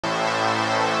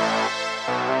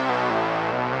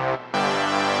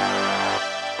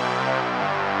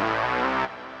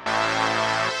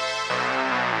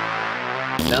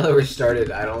Now that we're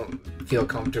started, I don't feel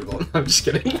comfortable. I'm just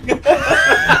kidding.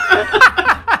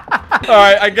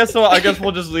 Alright, I guess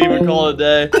we'll just leave and call it a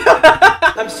day.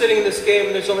 I'm sitting in this game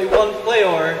and there's only one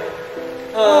player.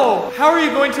 Oh, how are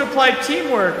you going to apply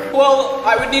teamwork? Well,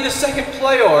 I would need a second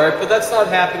player, but that's not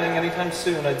happening anytime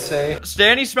soon, I'd say.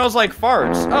 Stanny smells like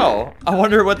farts. Oh, I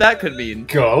wonder what that could mean.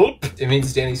 Gulp? It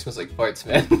means Danny smells like farts,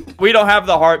 man. We don't have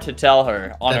the heart to tell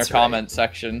her on That's our comment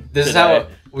section. This today. is how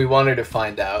we want her to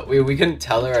find out. We couldn't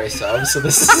tell her ourselves, so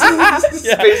this is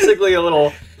basically a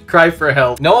little cry for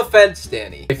help. No offense,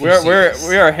 Danny.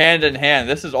 We are hand in hand.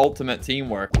 This is ultimate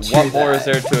teamwork. What more is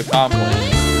there to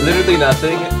accomplish? Literally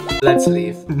nothing. Let's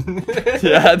leave.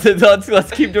 Yeah,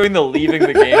 let's keep doing the leaving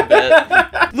the game bit.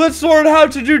 Let's learn how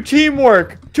to do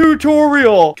teamwork.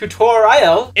 Tutorial.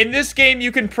 Tutorial? In this game,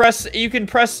 you can press. Do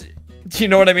you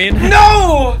know what I mean?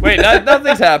 No! Wait,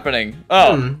 nothing's happening.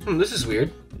 Oh, This is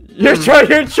weird. You're trolling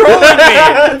me.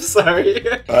 I'm sorry.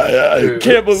 I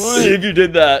can't believe you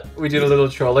did that. We did a little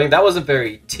trolling. That wasn't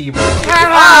very teamwork.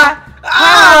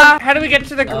 How do we get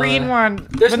to the green one?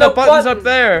 There's when no the button's button. up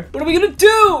there. What are we gonna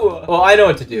do? Well, I know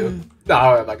what to do. No,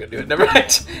 I'm not gonna do it. Never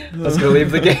mind. Let's go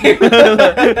leave the game.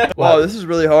 Wow, this is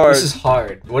really hard. This is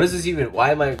hard. What is this even?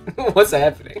 Why am I? What's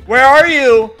happening? Where are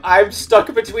you? I'm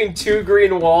stuck between two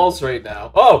green walls right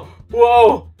now. Oh,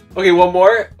 whoa. Okay, one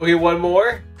more. Okay, one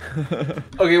more.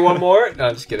 Okay, one more. No,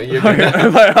 I'm just kidding. You're good.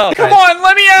 Come on,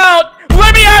 let me out!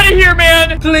 Let me out of here,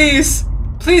 man! Please,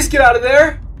 please get out of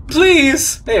there.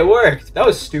 Please. Hey, it worked. That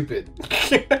was stupid.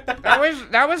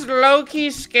 That was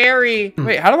low-key scary.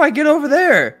 Wait, how do I get over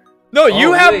there? No,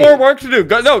 you have wait. more work to do.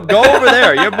 Go over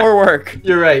there. You have more work.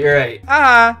 You're right. You're right.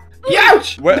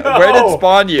 Ouch! Where did it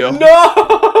spawn you? No!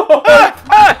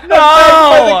 No! I'm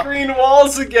by the green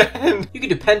walls again. You can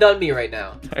depend on me right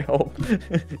now. I hope.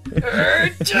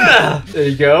 There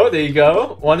you go. There you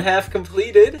go. One half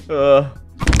completed.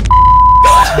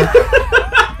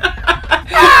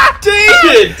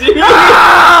 David, dude!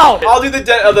 Ow! I'll do the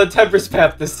Tempest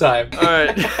path this time.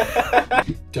 Alright.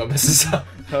 Don't mess this up.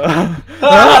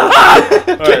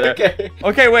 Okay.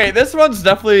 Okay, wait. This one's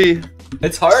definitely...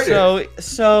 It's harder.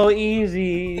 So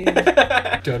easy.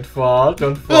 Don't fall.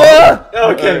 Don't fall.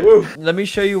 Okay. Woo. Let me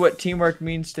show you what teamwork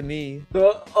means to me.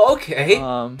 Okay.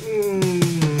 Let's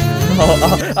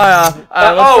press these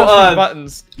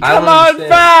buttons. Come on,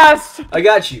 fast! I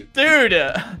got you. Dude!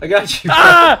 I got you.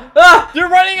 You're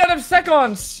running out of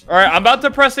seconds! Alright, I'm about to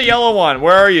press the yellow one.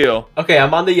 Where are you? Okay,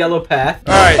 I'm on the yellow path.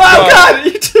 Alright. Oh, God!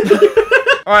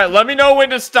 Alright, let me know when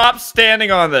to stop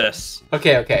standing on this.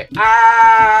 Okay. Okay,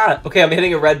 I'm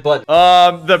hitting a red button.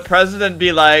 The president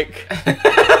be like...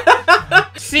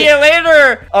 See you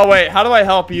later! Oh, wait, how do I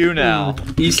help you now?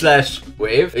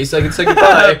 E/wave. So I can say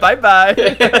goodbye. Bye-bye.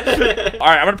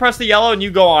 Alright, I'm gonna press the yellow and you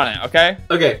go on it, okay?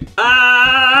 Okay.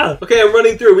 Okay, I'm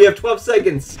running through. We have 12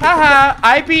 seconds. Haha,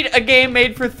 I beat a game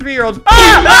made for 3-year-olds.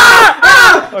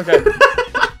 Okay.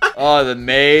 Oh, the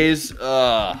maze.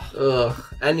 Ugh,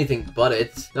 anything but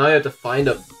it. Now I have to find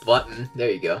a button.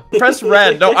 There you go. Press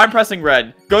red. No, I'm pressing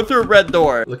red. Go through a red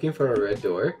door. Looking for a red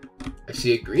door. I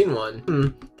see a green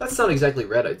one. That's not exactly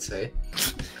red, I'd say.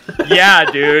 Yeah,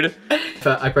 dude.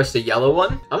 I pressed a yellow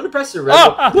one. I'm gonna press the red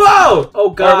one. Whoa!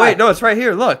 Oh, God. Oh, wait, no, it's right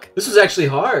here. Look. This was actually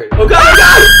hard. Oh, God!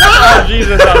 Oh, God! Oh,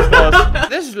 Jesus, that was close.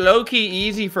 This is low-key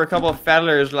easy for a couple of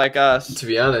fellers like us. To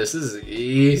be honest, this is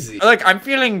easy. Look, I'm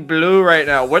feeling blue right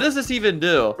now. What does this even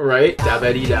do? Right?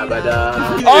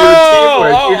 Da-ba-dee-da-ba-da.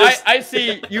 I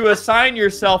see. You assign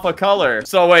yourself a color.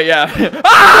 So, wait, yeah.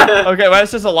 Okay, well,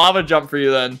 it's just a lava jump for you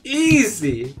then.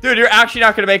 Easy. Dude, you're actually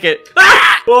not gonna make it.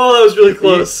 Oh, that was really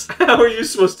close. How are you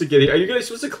supposed to get here? Are you guys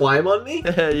supposed to climb on me?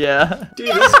 Yeah. Dude,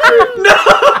 this is crazy. No!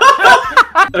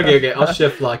 Okay, I'll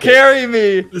shift lock it. Carry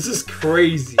me. This is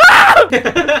crazy.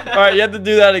 Alright, you have to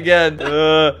do that again.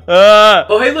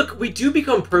 Oh, hey, look, we do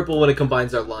become purple when it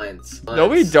combines our lines. No,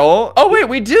 we don't. Oh, wait,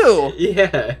 we do.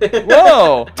 Yeah.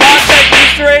 Whoa. Top 10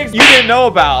 Easter eggs you didn't know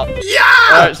about. Yeah!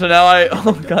 Alright, so now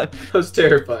oh, God. That was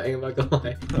terrifying, I'm not gonna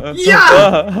lie.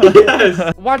 Yeah!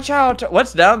 Yes! Watch out.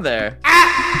 What's down there? Yeah!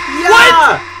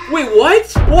 What? Wait, what?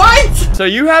 What? So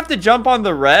you have to jump on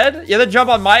the red? You have to jump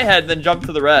on my head, then jump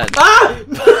to the red.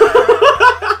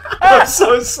 I'm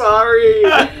so sorry.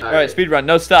 Alright, speed run,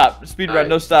 no stop. Speed run,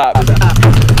 no stop.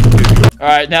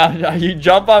 Alright, now you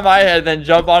jump on my head, then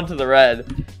jump onto the red.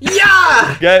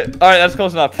 Yeah! Alright, that's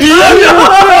close enough.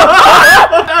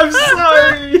 I'm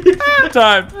sorry.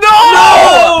 Time.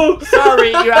 No! Sorry,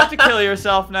 you have to kill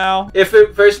yourself now. If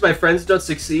at first my friends don't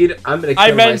succeed, I'm gonna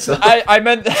kill myself. I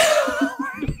meant...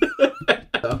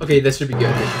 Okay, this should be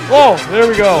good. Whoa, there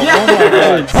we go. Yes! Oh my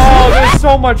God. Oh, there's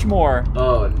so much more.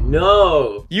 Oh,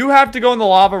 No. You have to go in the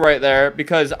lava right there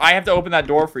because I have to open that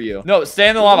door for you. No, stay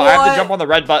in the lava. I have to jump on the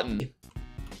red button.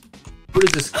 What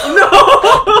is this? No!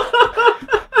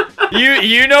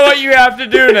 You know what you have to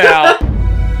do now.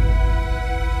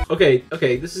 Okay,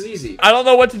 this is easy. I don't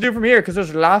know what to do from here because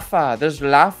there's lava. There's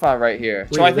lava right here.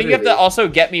 So I think you have to also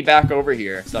get me back over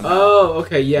here somehow. Oh,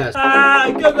 okay, yes. Go!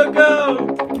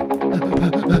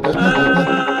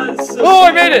 Oh,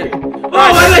 I made it! Oh,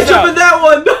 why did I jump in that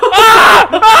one? No!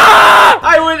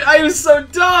 I was so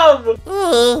dumb!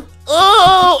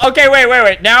 Oh! Okay,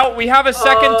 wait. Now we have a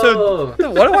second to...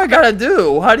 What do I gotta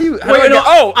do? How do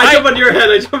I jump on your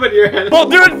head, Well,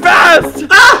 do it fast!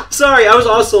 Ah! Sorry, I was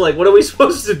also like, what are we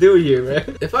supposed to do here,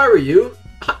 man? If I were you,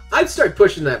 I'd start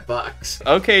pushing that box.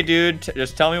 Okay, dude,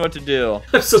 just tell me what to do.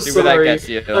 I'm so See where sorry. that gets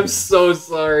you. I'm so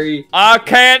sorry. I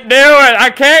can't do it.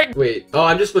 I can't. Wait. Oh,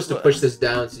 I'm just supposed to push this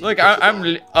down. So Look,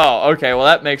 oh, okay. Well,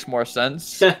 that makes more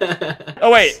sense.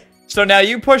 Oh, wait. So now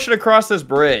you push it across this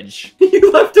bridge.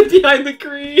 You left it behind the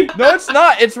green. No, it's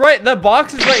not. It's right. The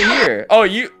box is right here. Oh,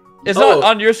 it's not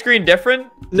on your screen different?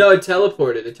 No, it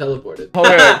teleported. Oh,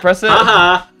 wait, press it.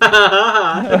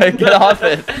 Wait, get off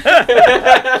it.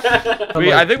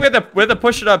 I think we have to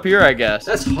push it up here, I guess.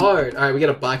 That's hard. All right, we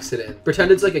gotta box it in.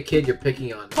 Pretend it's like a kid you're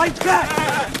picking on. Fight back!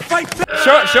 Fight back!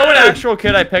 Show an actual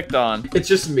kid I picked on. It's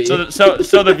just me. So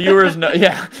the viewers know.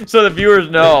 Yeah. So the viewers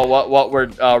know what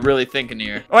we're really thinking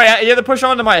here. Oh yeah, you have to push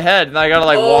onto my head, and I gotta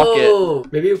like walk it. Oh,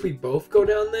 maybe if we both go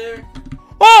down there.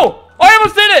 Oh! I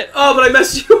almost did it! Oh, but I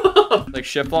messed you up. Like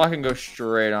shift lock and go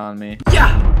straight on me.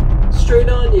 Yeah, straight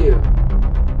on you.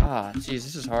 Ah, jeez,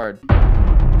 this is hard.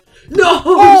 No!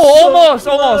 Oh, almost.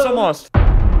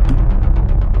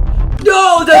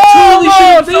 No, that totally should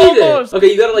have made almost. it. Okay,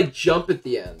 you gotta like jump at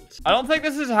the end. I don't think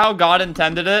this is how God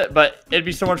intended it, but it'd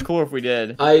be so much cooler if we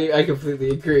did. I completely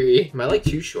agree. Am I like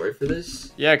too short for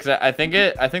this? Yeah, because I think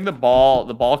the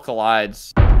ball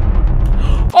collides.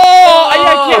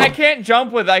 Oh, I can't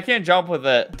jump with it. I can't jump with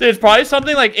it. Dude, it's probably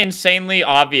something like insanely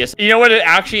obvious. You know what it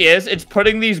actually is? It's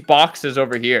putting these boxes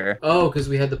over here. Oh, because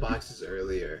we had the boxes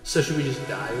earlier. So should we just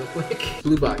die real quick?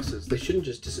 Blue boxes. They shouldn't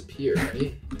just disappear,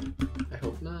 right? I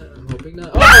hope not. I'm hoping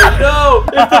not. Oh no!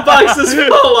 If the boxes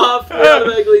fall off, we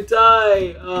automatically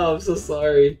die. Oh, I'm so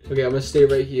sorry. Okay, I'm gonna stay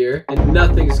right here, and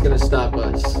nothing's gonna stop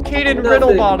us. Kaden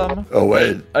Riddlebottom. Oh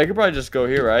wait. I could probably just go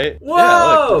here, right?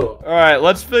 Whoa! Yeah, all right,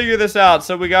 let's figure this out.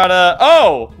 So we gotta.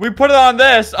 Oh, we put it on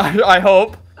this. I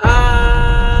hope.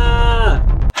 Ah!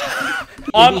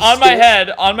 on my head,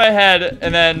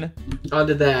 and then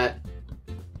onto that.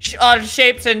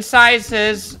 Shapes and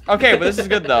sizes. Okay, but this is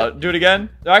good though. Do it again.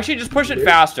 No, actually, just push it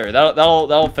faster.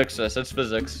 That'll fix this. It's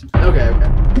physics. Okay.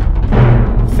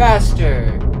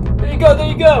 Faster. There you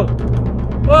go.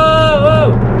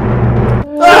 Whoa!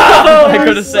 Oh, I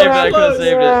could have saved it.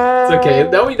 It's okay.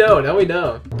 Now we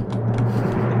know.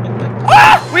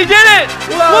 Ah! We did it!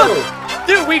 Whoa! Look!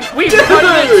 Dude, we cut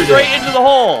it straight into the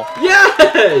hole. Yes!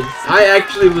 I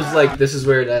actually was like, this is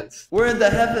where it ends. We're in the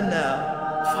heaven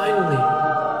now. Finally.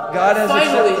 God has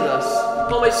accepted us.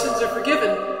 All my sins are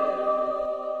forgiven.